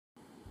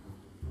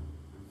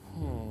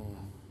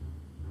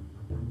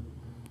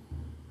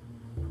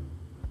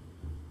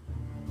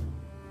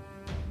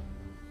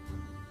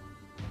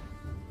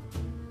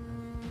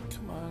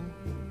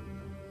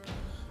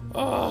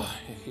I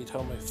hate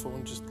how my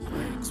phone just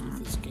lags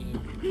with this game.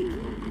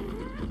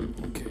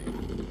 Okay.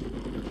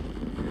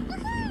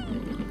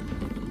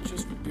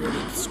 Just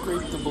barely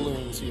scrape the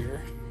balloons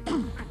here.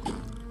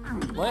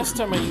 Last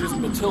time I used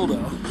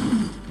Matilda,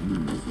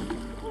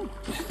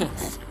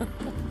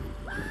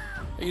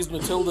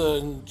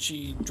 and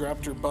she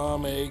dropped her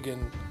bomb egg,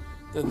 and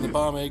then the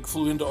bomb egg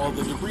flew into all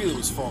the debris that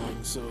was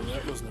falling, so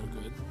that was no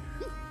good.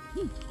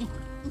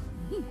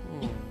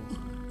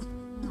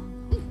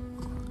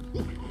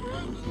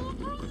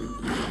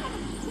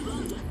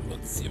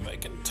 Let's see if I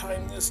can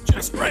time this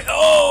just right.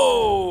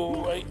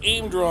 Oh! I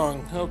aimed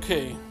wrong.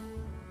 Okay.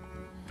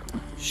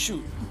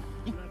 Shoot.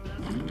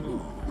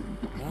 No.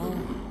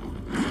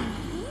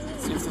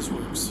 Let's see if this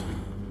works.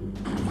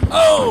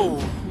 Oh!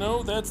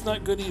 No, that's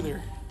not good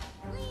either.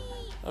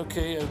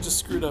 Okay, I just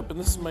screwed up, and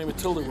this is my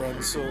Matilda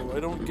run, so I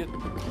don't get too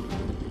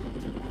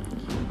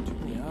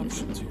many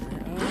options here.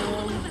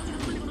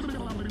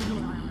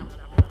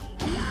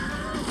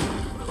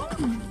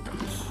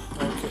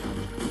 Okay.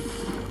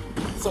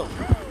 So,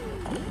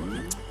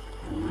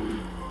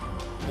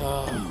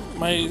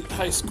 my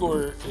high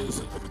score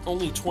is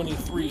only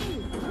 23.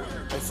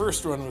 My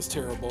first run was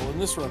terrible,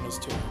 and this run was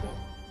terrible.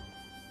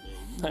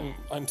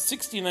 I'm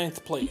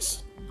 69th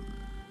place.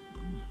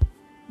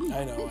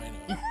 I know.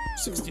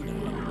 69.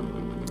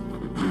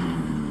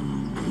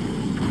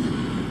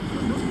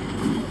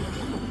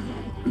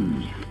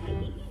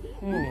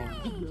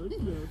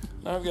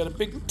 Now I've got a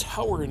big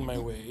tower in my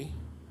way.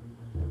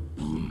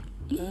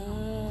 Jeez.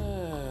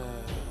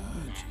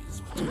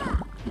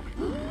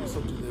 Guess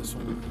I'll do this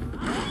one.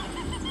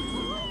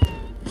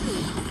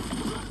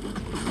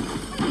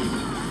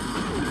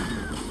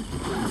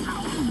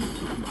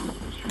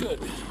 Good.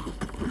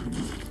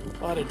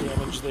 A lot of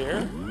damage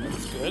there.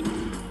 That's good.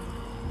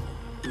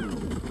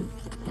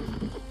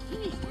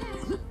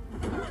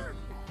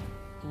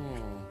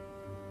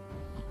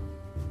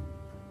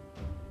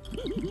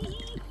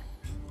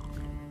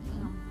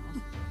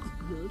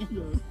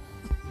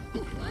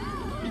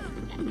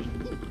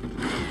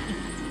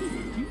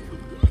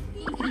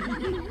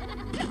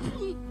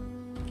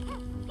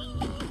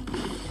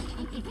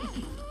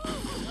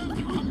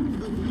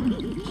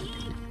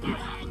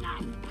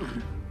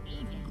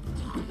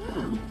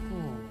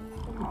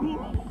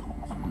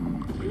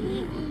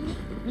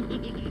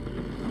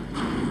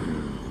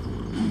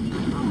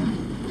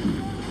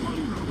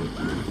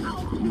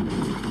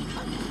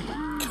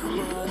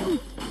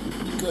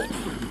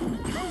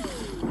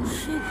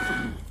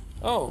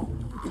 Oh,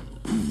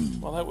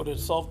 well, that would have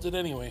solved it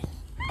anyway.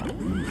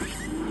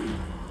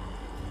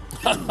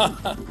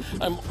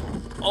 I'm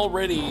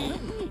already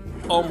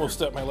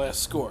almost at my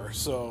last score,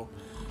 so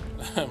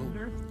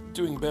I'm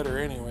doing better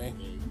anyway.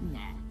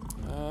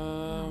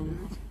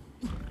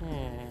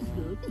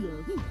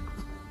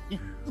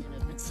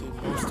 Let's see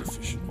the most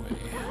efficient way.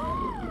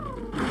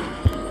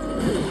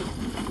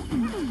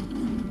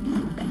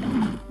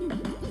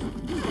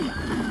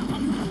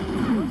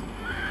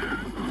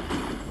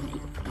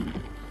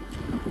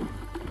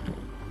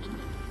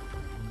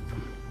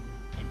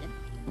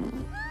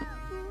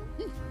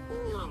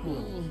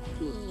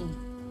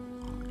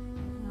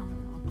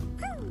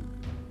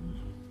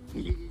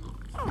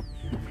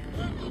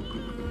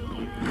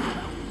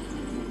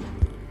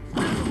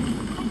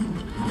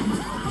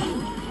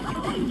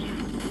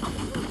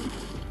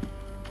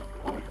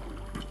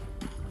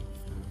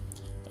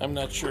 I'm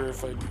not sure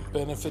if I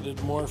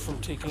benefited more from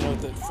taking out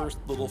that first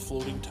little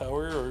floating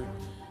tower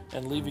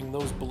and leaving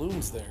those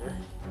balloons there.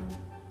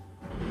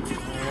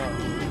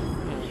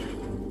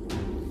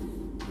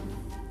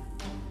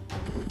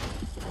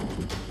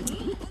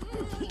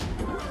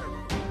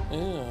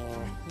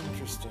 Oh,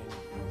 interesting.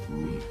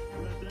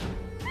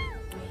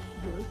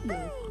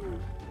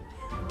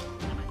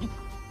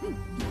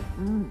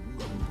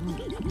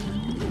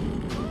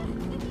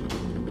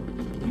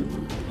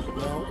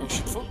 Well, I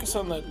should focus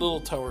on that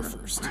little tower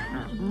first,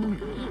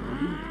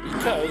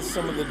 because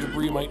some of the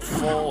debris might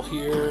fall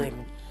here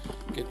and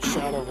get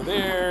shot over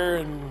there,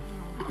 and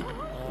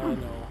no,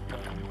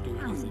 not do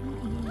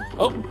anything.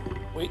 Oh,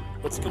 wait,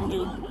 what's it gonna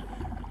do?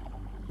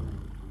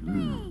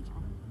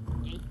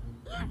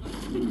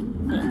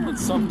 Well,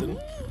 it's something.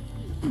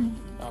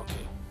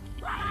 Okay.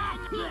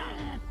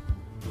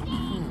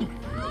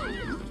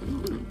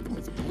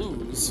 With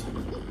blues.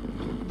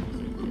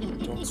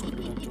 Don't screw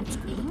it up, don't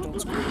screw it up, don't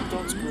screw it up,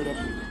 don't screw it up.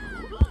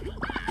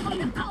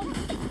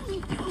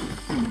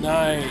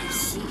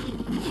 Nice.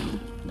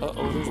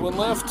 Uh-oh, there's one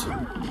left.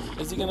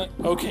 Is he gonna...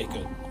 Okay,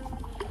 good.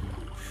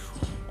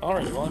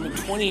 Alright, well, I'm at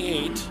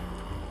 28.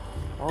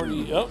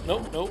 Already... Oh,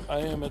 nope. I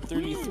am at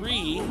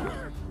 33.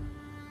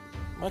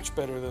 Much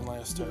better than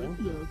last time.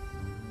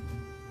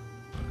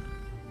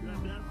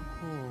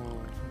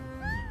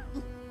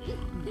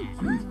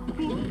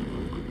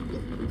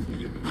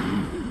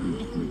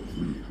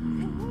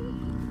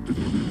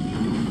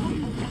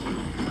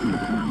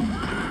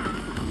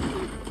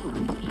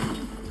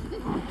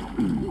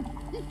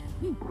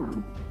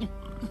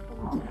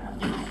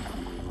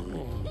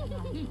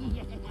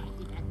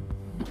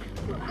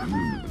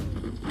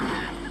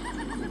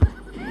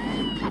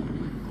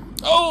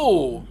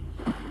 Oh!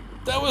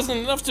 That wasn't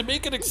enough to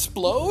make it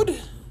explode?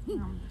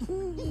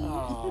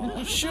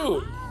 Oh,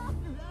 shoot.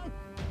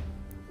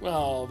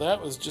 Well,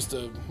 that was just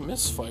a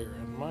misfire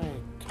in my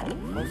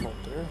fault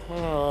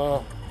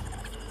there.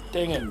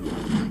 Dang it.